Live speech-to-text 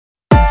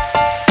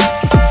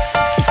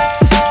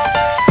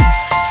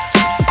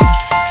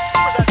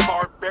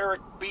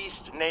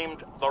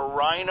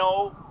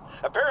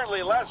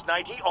Apparently last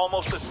night he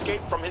almost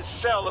escaped from his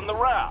cell in the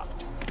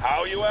raft.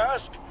 How, you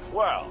ask?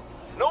 Well,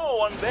 no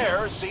one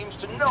there seems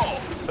to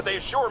know, but they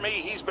assure me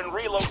he's been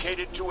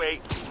relocated to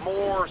a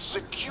more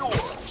secure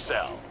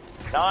cell.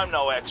 Now, I'm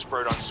no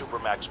expert on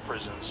Supermax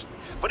prisons,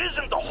 but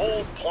isn't the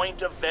whole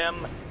point of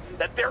them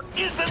that there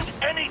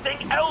isn't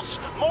anything else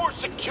more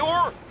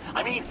secure?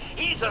 I mean,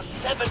 he's a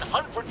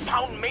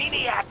 700-pound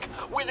maniac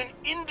with an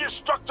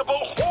indestructible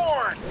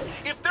horn.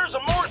 If there's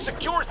a more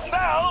secure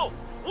cell,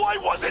 why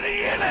wasn't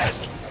he in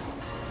it?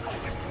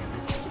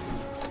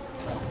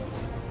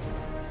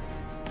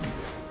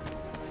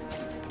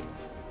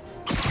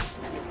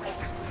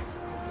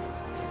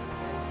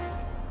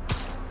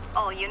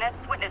 All units,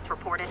 witness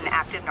reported an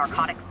active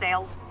narcotics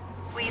sale.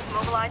 Please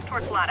mobilize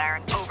towards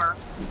Flatiron. Over.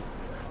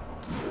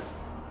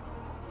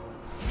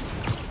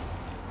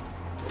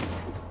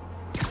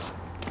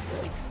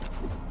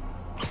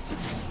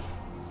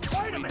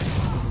 Wait a minute!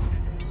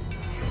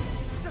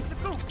 Just a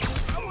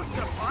goof. I wasn't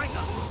gonna find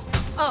us.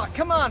 Ah,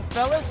 come on,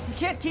 fellas. You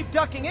can't keep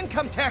ducking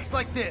income tax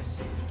like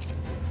this.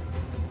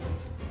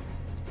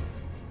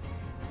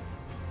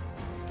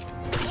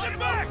 Get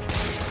back!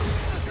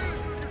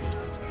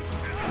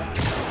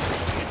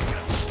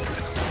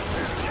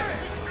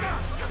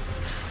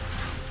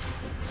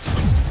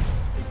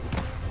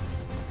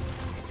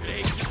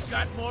 Today just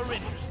got more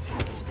interesting.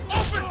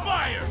 Open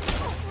fire!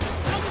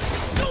 How was he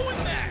doing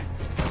that?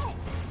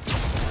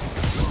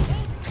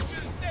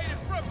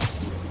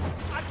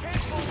 I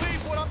can't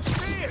believe what I'm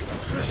seeing!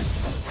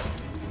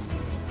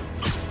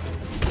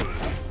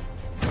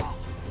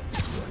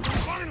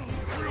 Finally,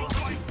 a real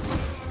fight!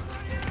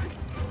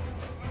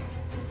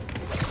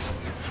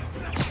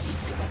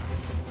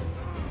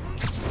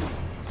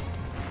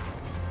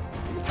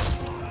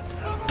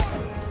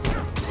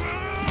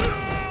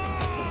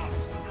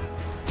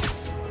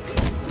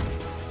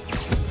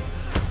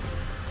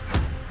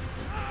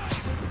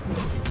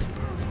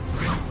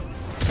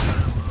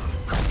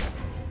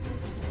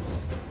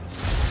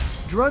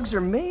 Drugs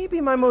are maybe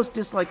my most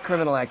disliked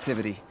criminal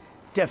activity.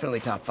 Definitely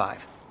top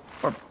 5.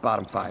 Or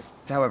bottom 5.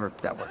 However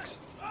that works.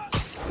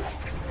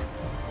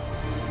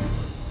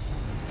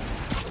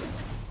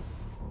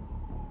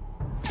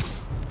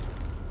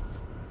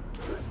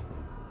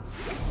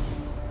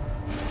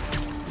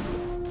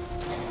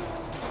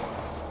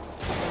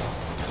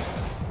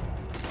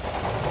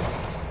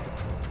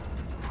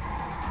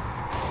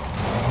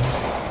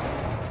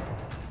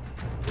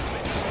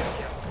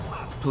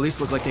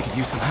 Police look like they could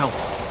use some help.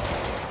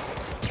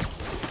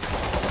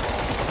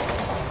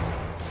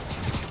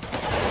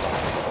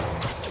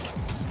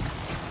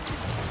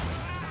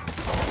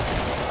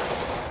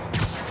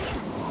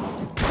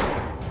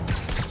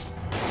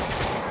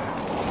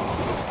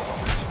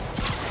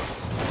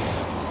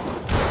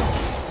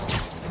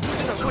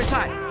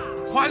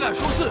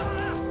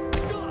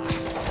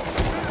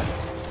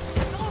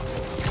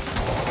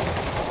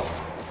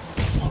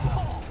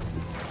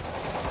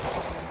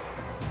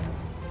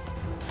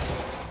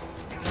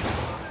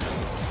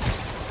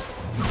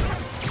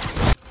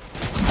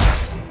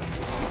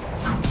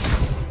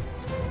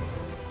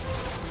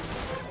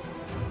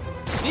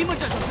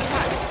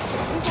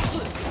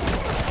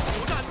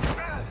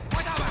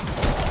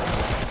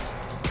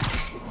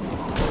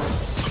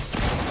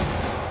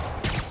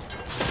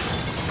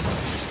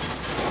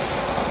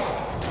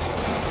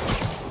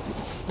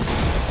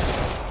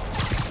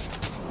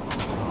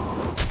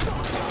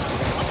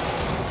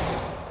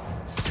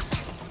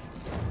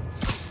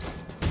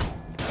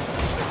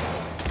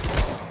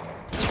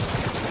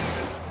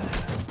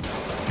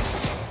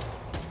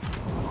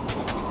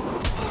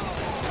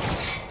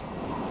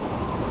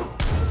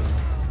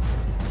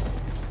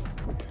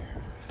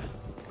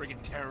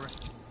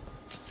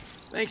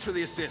 Thanks for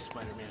the assist,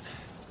 Spider-Man.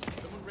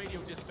 Someone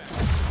radio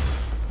dispatch.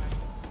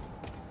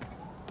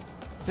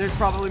 There's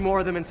probably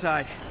more of them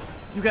inside.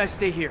 You guys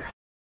stay here.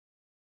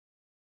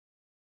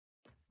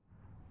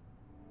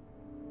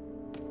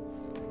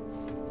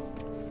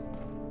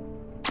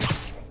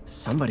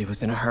 Somebody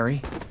was in a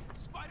hurry.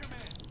 Spider-Man!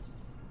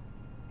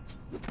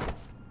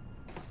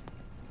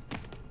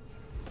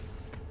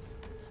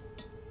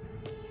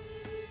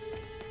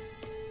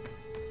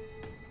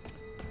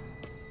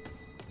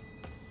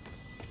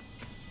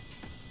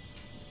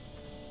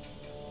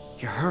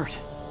 You're hurt.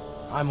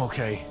 I'm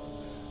okay.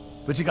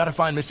 But you gotta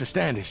find Mr.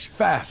 Standish,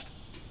 fast.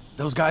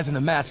 Those guys in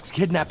the masks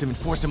kidnapped him and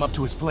forced him up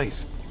to his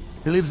place.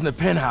 He lives in the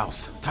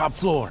penthouse, top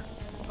floor.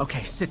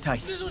 Okay, sit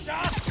tight.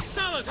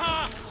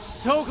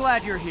 So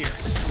glad you're here.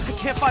 I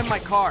can't find my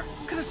car.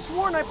 Could have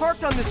sworn I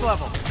parked on this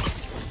level.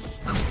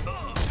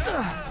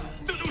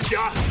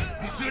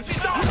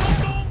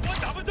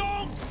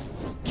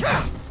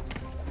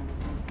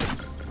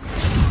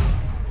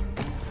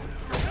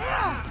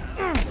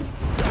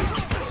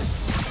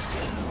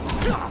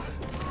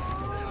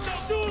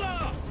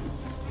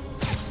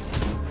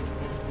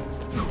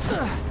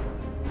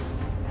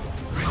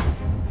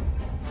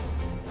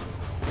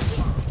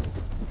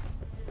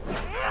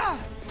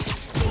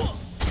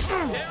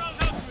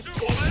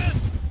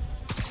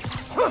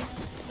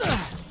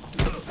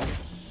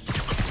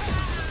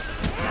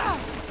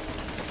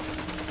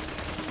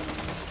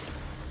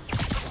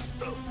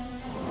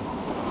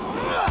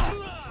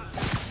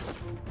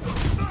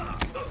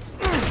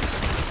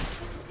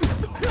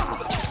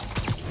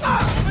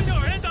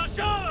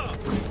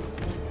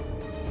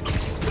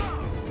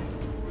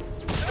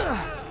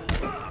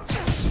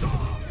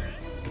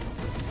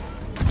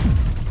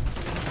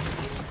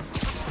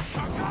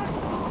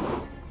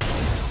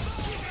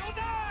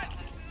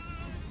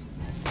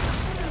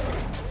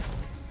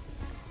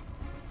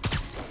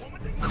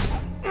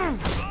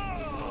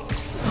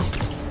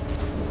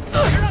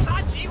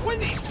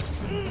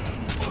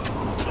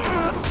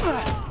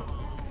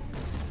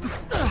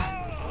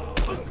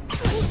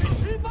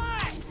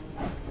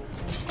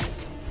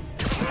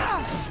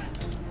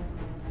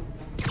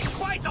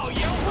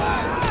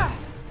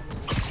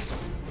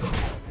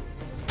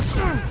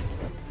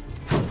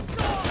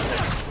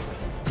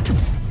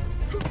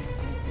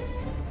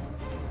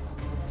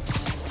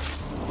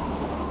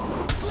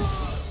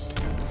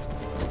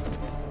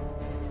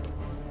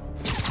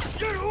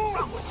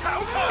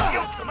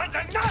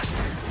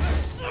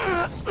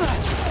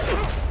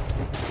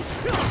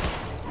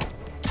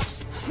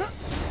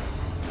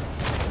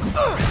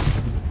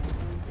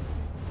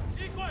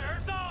 一块而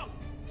上，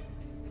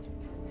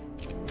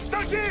上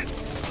去！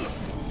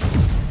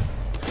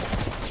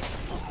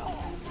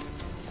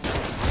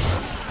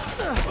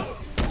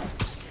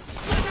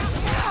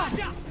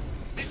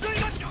你追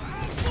他！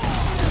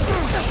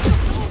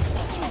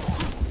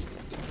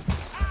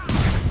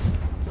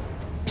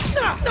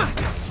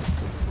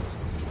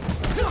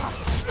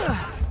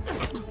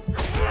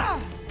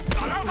打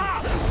到他！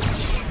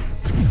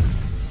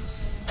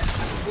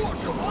我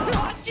是滑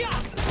滑架！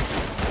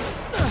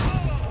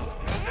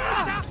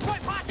大家快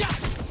趴下！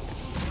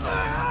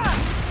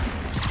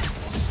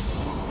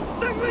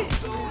胜利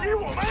属于我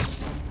们！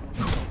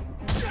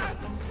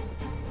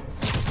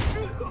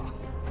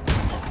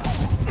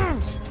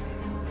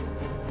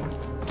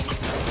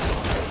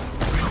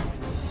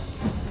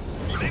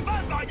你没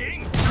办法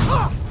赢！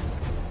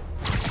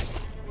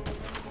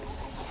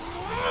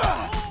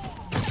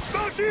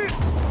上去！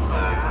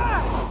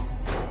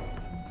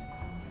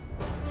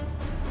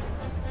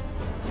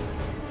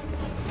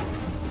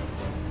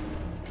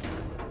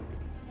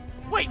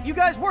 Wait, you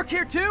guys work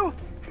here too?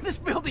 This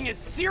building is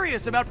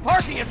serious about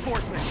parking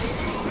enforcement.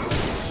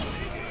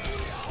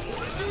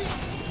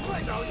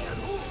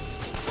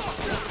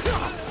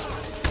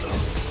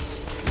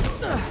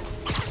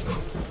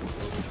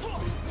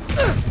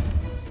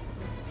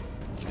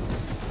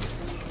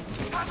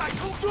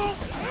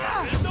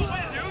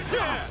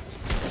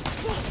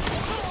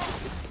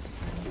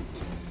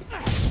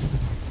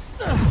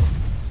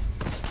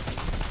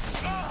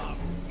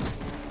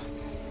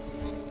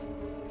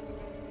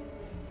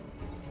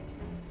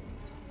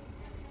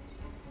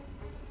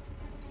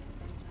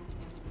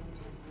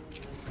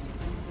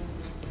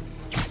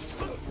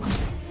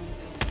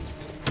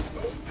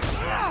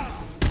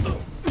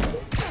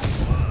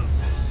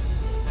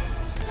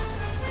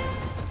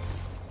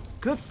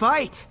 Good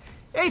fight!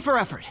 A for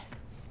effort!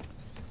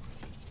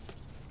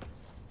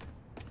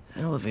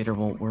 Elevator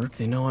won't work,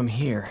 they know I'm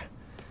here.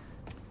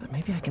 But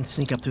maybe I can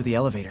sneak up through the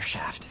elevator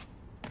shaft.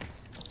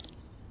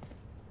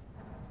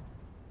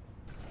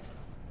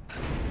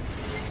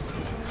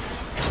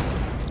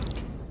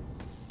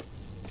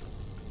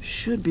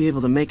 Should be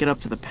able to make it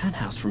up to the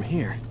penthouse from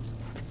here.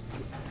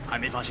 还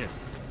没发现，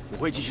我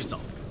会继续找。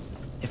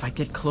 If I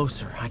get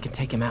closer, I can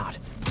take him out.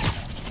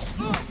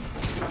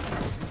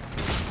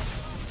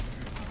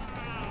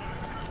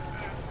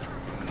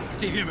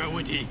 这边没有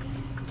问题。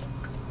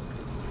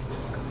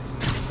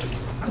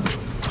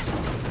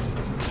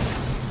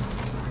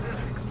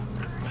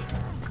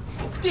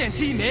电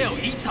梯没有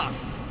异常。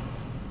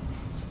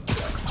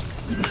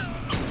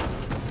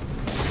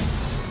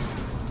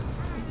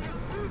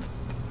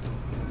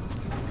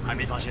还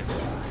没发现，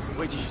我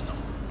会继续找。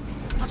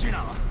他去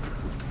哪了？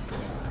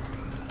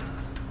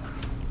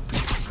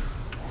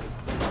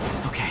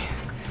 Okay,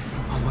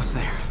 almost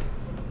there.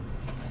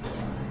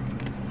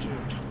 这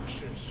场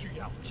事需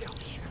要教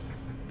训。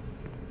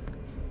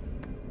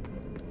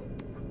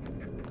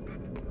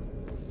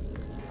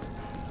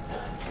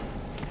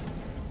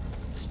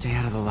 Stay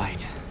out of the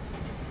light.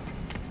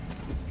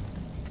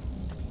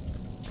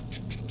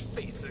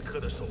 贝斯科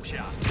的手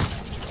下。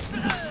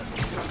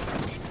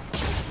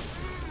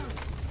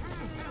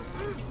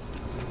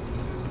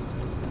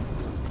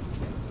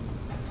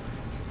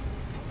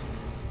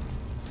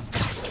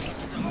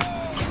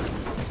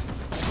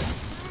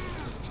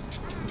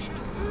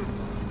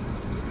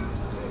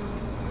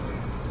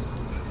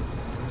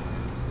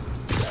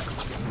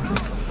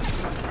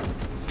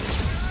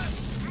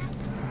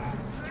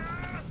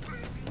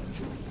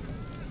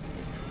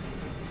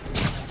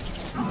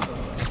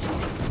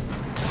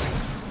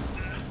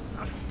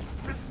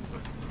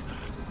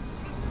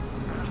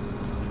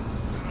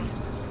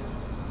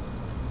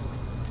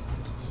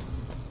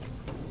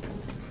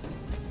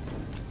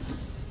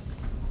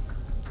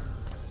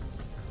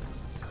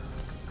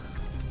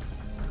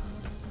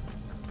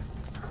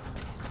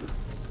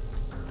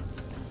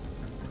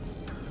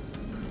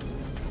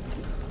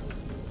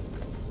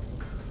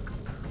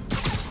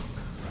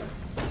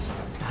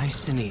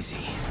Nice and easy.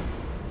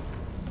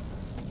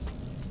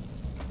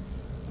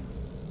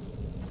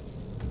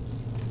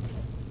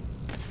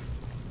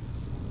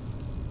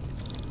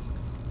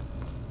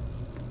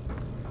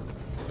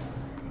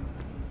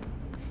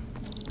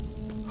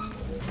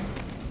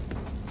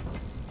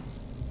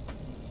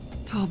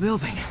 Tall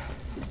building.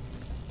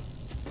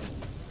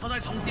 他在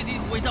从电梯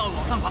轨道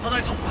往上爬，他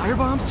在从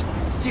Firebombs?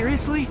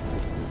 Seriously?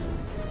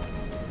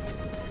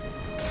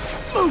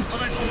 Move! 他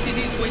在从电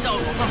梯轨道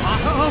往上爬，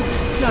 Uh-oh!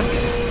 Not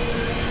good.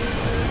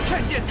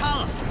 看见他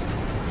了。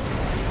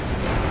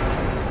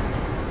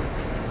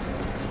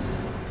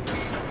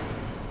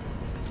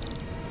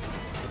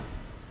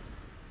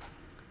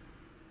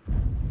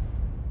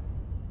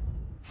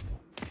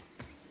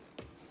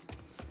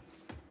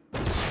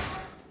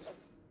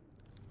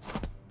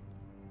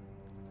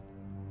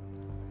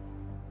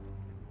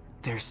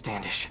 There's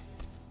Standish.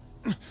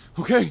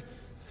 Okay,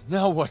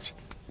 now what?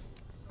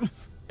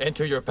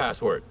 Enter your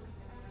password.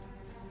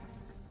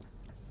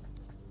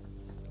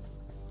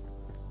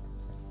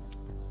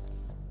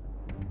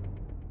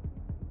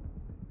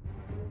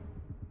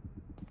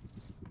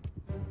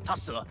 他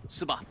死了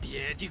是吧？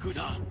别低估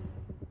他，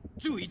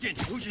注意电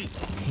梯出去。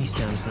 He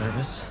sounds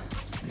nervous.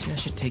 Maybe I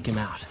should take him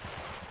out.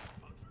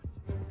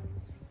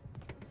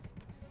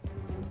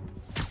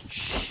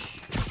 Shh.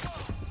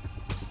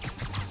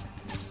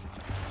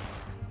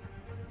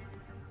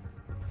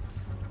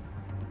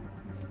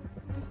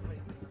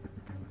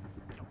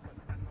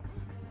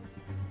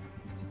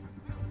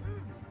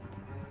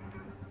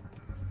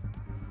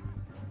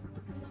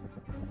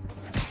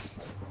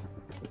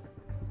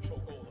 受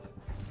够了，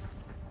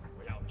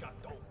不要战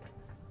斗。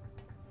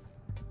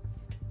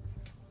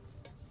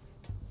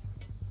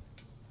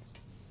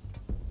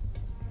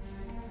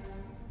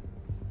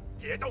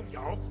别动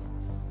摇。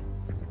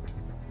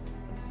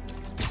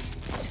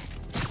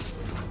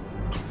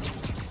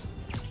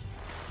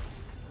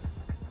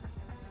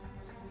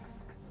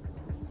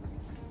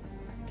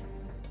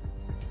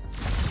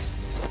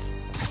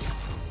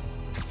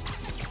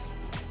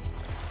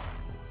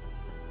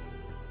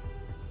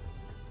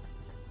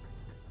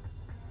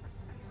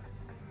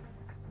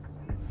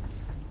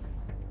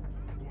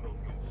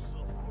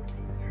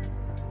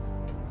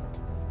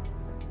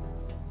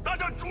 大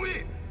家注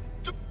意，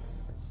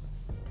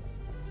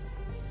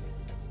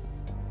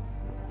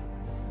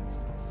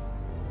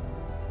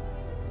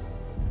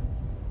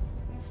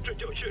这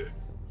就是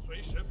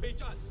随时备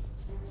战，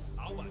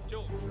早晚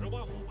就指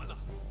望我们了。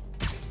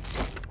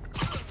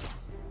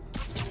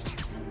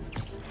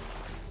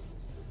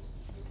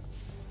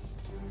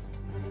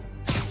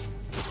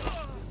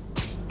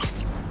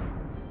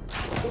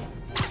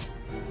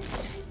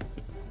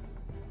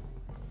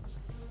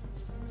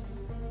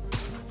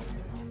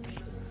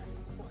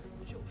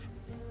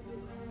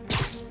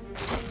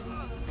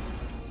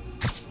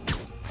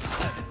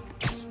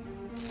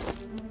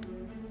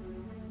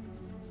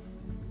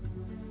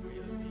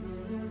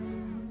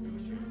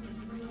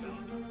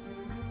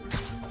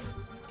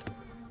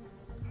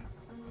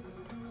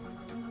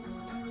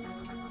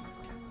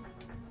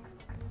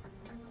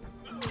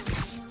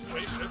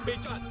随时备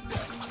战，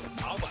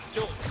早晚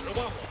就指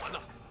望我们了。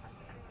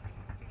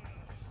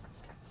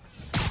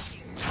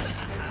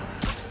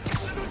蜘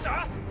蛛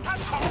侠，他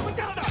跑不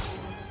掉的。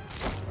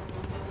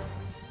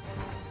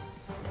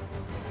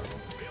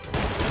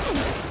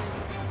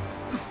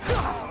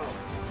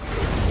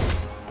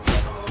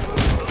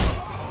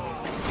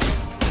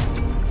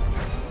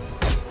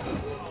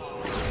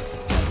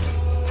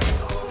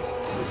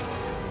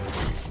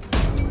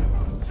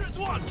制作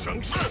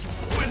城市，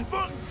稳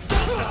风当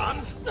然。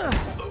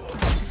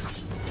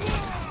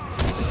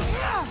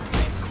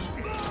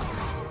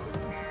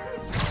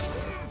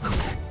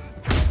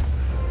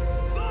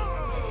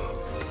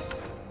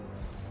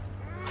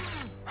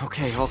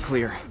 Okay, all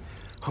clear.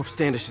 Hope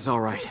Standish is all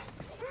right.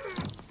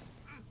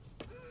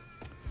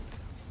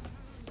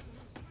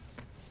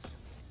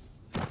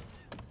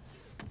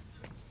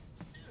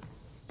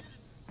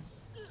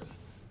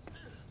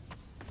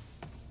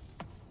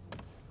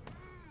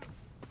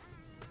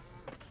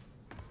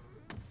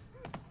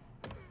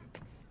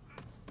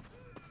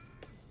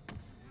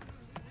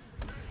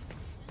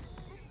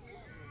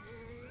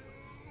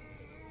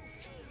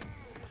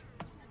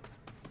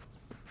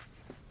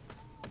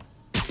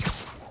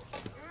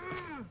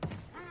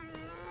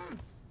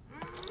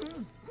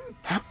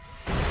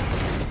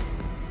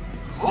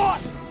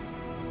 What?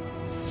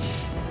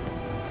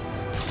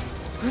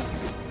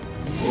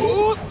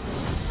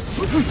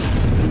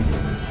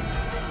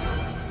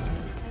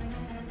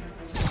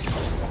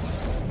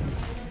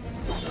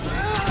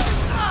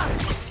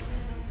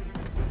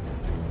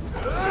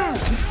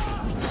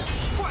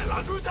 快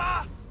拦住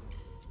他！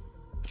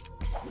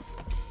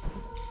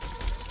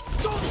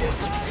终结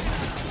他！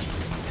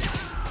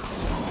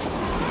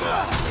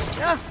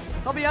 Yeah,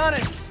 I'll be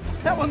honest.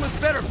 That one looks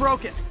better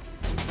broken.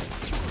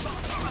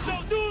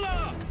 守住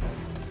了！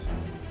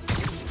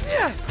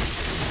 Yeah.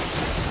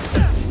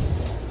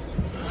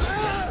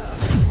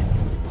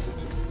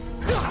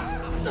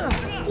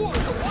 我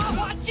的滑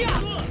滑架，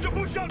这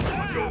不需要多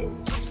久。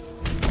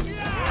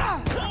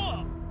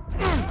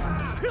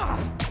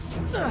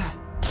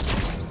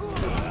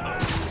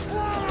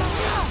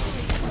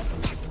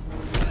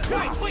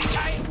快退开！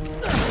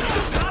就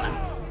他了。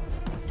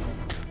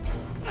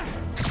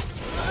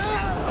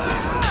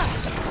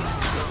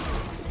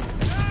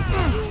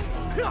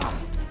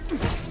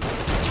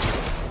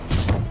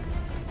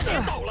别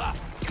走了！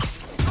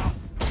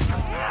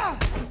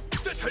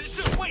这城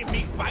市为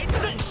明白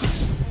正义。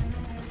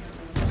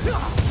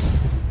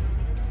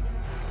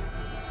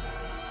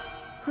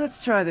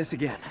 Let's try this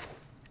again.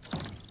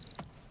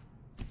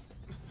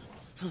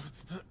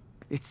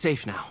 It's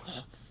safe now.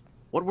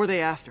 What were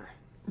they after?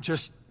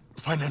 Just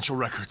financial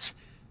records.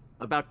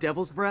 About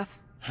Devil's Breath?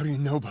 How do you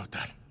know about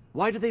that?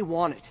 Why do they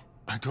want it?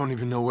 I don't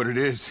even know what it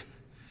is.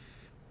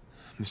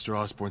 Mr.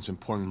 Osborn's been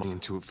pouring money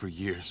into it for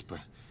years, but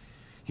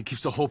he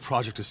keeps the whole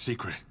project a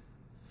secret.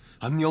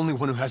 I'm the only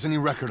one who has any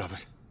record of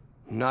it.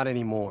 Not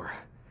anymore.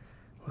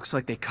 Looks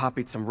like they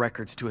copied some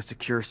records to a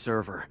secure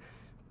server.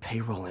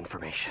 Payroll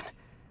information.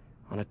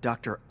 On a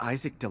Dr.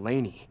 Isaac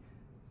Delaney.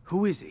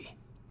 Who is he?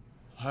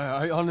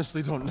 I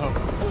honestly don't know.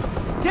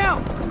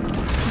 Down!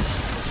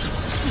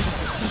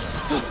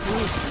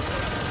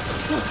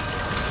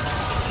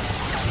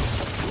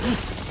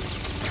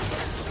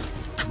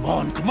 Come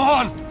on, come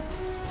on!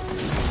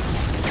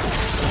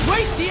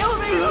 Wait, the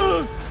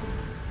elevator!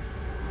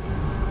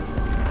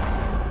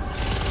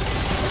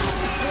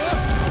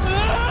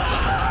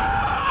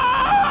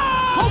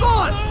 Hold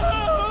on!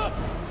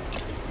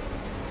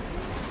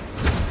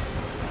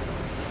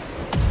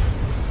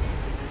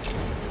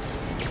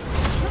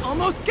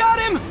 Almost got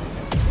him!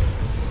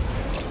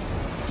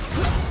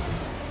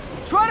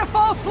 Try to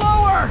fall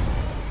slower!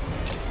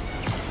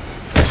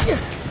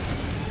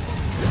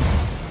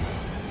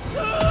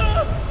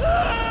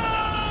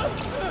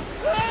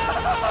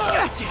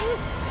 Gotcha!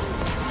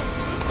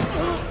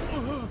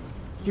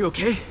 You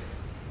okay?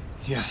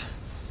 Yeah,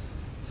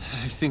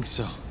 I think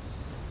so.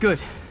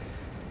 Good.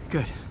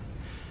 Good.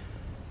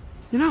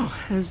 You know,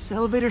 as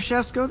elevator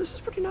shafts go, this is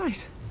pretty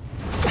nice.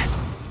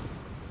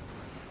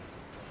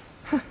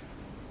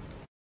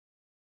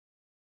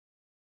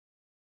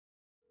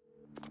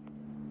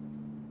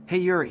 Hey,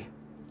 Yuri.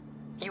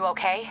 You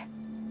okay?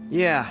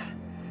 Yeah,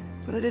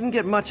 but I didn't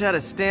get much out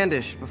of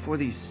Standish before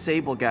these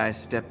Sable guys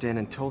stepped in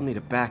and told me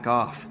to back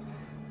off.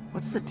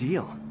 What's the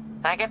deal?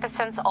 I get the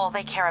sense all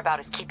they care about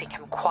is keeping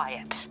him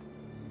quiet.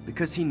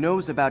 Because he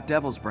knows about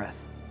Devil's Breath.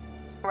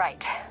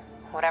 Right.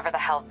 Whatever the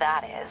hell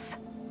that is.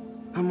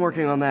 I'm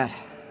working on that.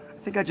 I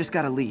think I just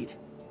got a lead.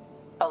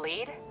 A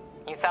lead?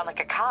 You sound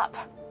like a cop.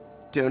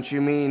 Don't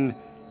you mean...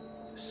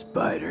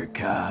 Spider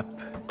Cop?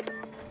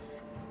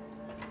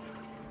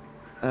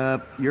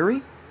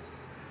 Yuri?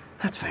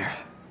 That's fair.